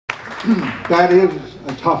That is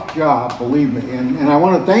a tough job, believe me, and I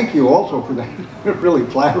want to thank you also for that really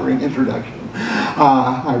flattering introduction.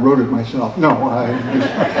 I wrote it myself. No,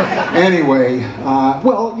 anyway,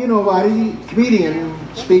 well, you know, comedian,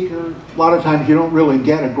 speaker, a lot of times you don't really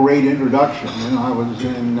get a great introduction. You know, I was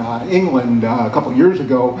in England a couple years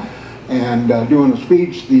ago, and doing a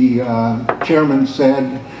speech, the chairman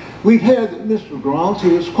said, "We've heard that Mr. Grant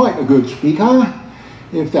is quite a good speaker.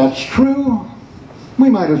 If that's true, we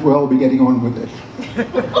might as well be getting on with it.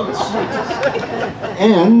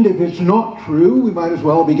 And if it's not true, we might as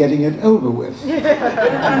well be getting it over with."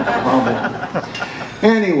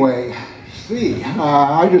 Anyway, see,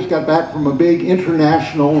 I just got back from a big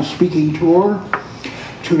international speaking tour,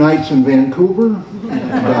 2 nights in Vancouver.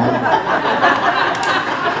 And,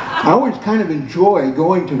 I always kind of enjoy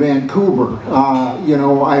going to Vancouver. You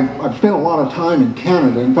know, I've spent a lot of time in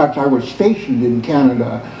Canada. In fact, I was stationed in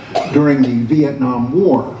Canada during the Vietnam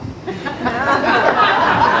War.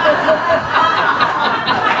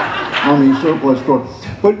 Army surplus store.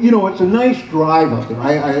 But you know, it's a nice drive up there.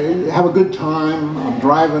 I have a good time. I'm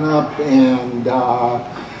driving up, and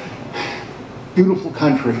beautiful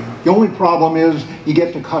country. The only problem is you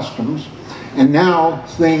get to customs, and now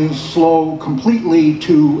things slow completely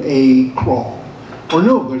to a crawl. Or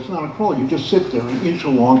no, there's not a crawl. You just sit there and inch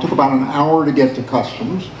along. It took about an hour to get to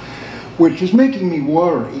customs, which is making me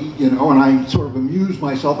worry, you know, and I sort of amuse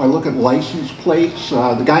myself. I look at license plates.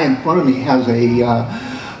 The guy in front of me has a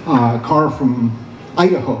car from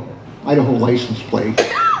Idaho license plate.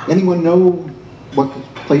 Anyone know what the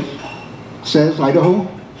plate says, Idaho?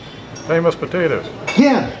 Famous potatoes.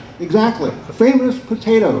 Yeah, exactly. Famous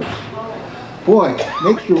potatoes. Boy,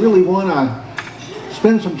 makes you really want to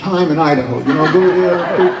spend some time in Idaho. You know, go there.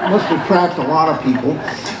 It must attract a lot of people.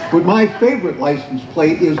 But my favorite license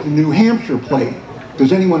plate is the New Hampshire plate.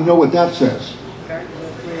 Does anyone know what that says?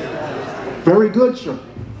 Very good, sir.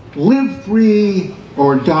 Live free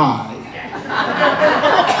or die.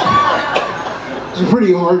 It's a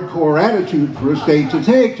pretty hardcore attitude for a state to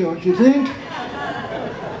take, don't you think?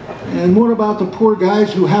 And what about the poor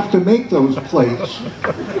guys who have to make those plates?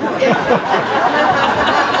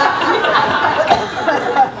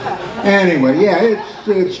 Anyway, yeah,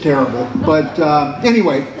 it's terrible. But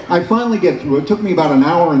anyway, I finally get through. It took me about an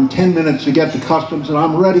hour and 10 minutes to get to customs, and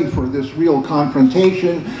I'm ready for this real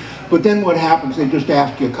confrontation. But then what happens, they just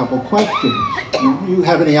ask you a couple questions. You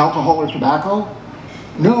have any alcohol or tobacco?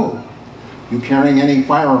 No. You carrying any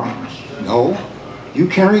firearms? No. You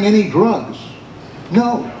carrying any drugs?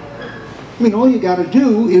 No. I mean, all you got to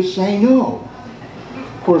do is say no.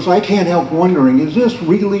 Of course, I can't help wondering, is this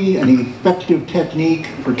really an effective technique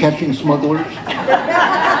for catching smugglers?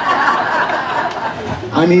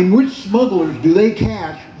 I mean, which smugglers do they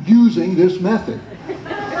catch using this method?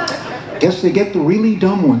 Guess they get the really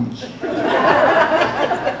dumb ones.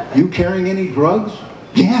 You carrying any drugs?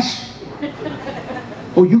 Yes.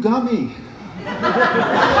 Oh, you got me.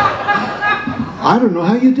 I don't know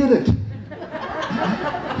how you did it.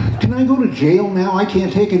 Can I go to jail now? I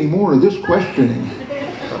can't take any more of this questioning.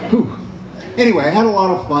 Whew. Anyway, I had a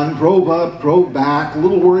lot of fun, drove up, drove back, a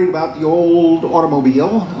little worried about the old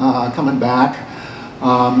automobile coming back.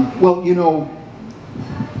 Well, you know,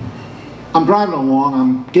 I'm driving along,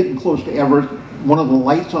 I'm getting close to Everett. One of the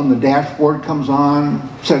lights on the dashboard comes on,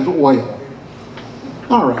 says oil.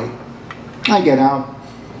 All right, I get out,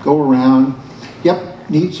 go around. Yep,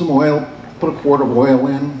 need some oil, put a quart of oil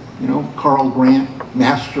in, you know, Carl Grant,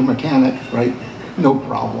 master mechanic, right? No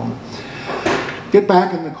problem. Get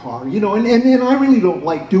back in the car, you know, and I really don't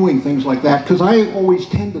like doing things like that because I always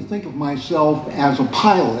tend to think of myself as a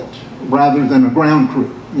pilot rather than a ground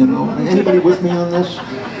crew, you know. Anybody with me on this?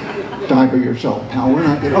 Die by yourself, pal. We're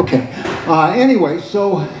not good. Okay. Anyway,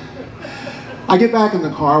 so I get back in the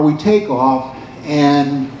car, we take off,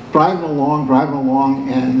 and driving along,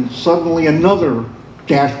 and suddenly another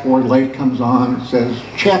dashboard light comes on. It says,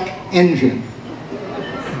 check engine.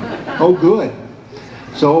 Oh, good.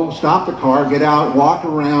 So stop the car, get out, walk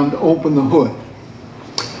around, open the hood.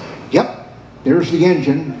 Yep, there's the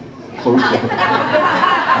engine. Close the hood.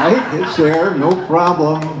 Right, it's there, no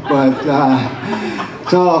problem. But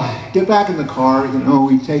so get back in the car, you know,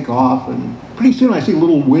 we take off, and pretty soon I see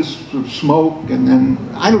little wisps of smoke, and then,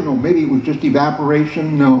 I don't know, maybe it was just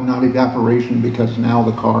evaporation. No, not evaporation, because now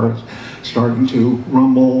the car is starting to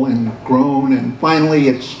rumble and groan, and finally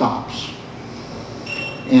it stops.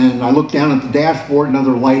 And I look down at the dashboard,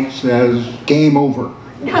 another light says, game over.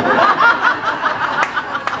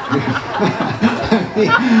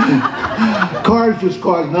 Cars just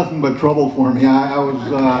caused nothing but trouble for me. I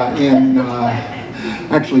was in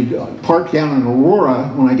actually parked down in Aurora.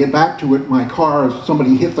 When I get back to it, my car,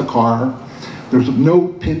 somebody hit the car. There's a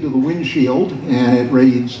note pinned to the windshield, and it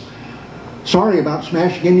reads, "Sorry about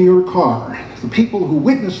smashing into your car. The people who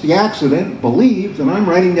witnessed the accident believe that I'm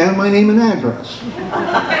writing down my name and address.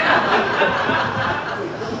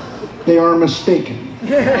 They are mistaken.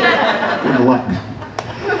 Good luck."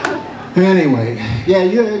 Anyway, yeah,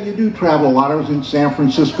 you do travel a lot. I was in San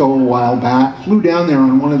Francisco a while back. Flew down there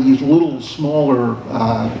on one of these little smaller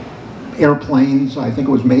airplanes. I think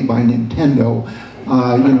it was made by Nintendo.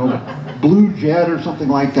 You know, Blue Jet or something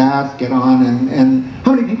like that. Get on, and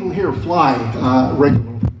how many people here fly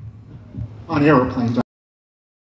regularly on airplanes?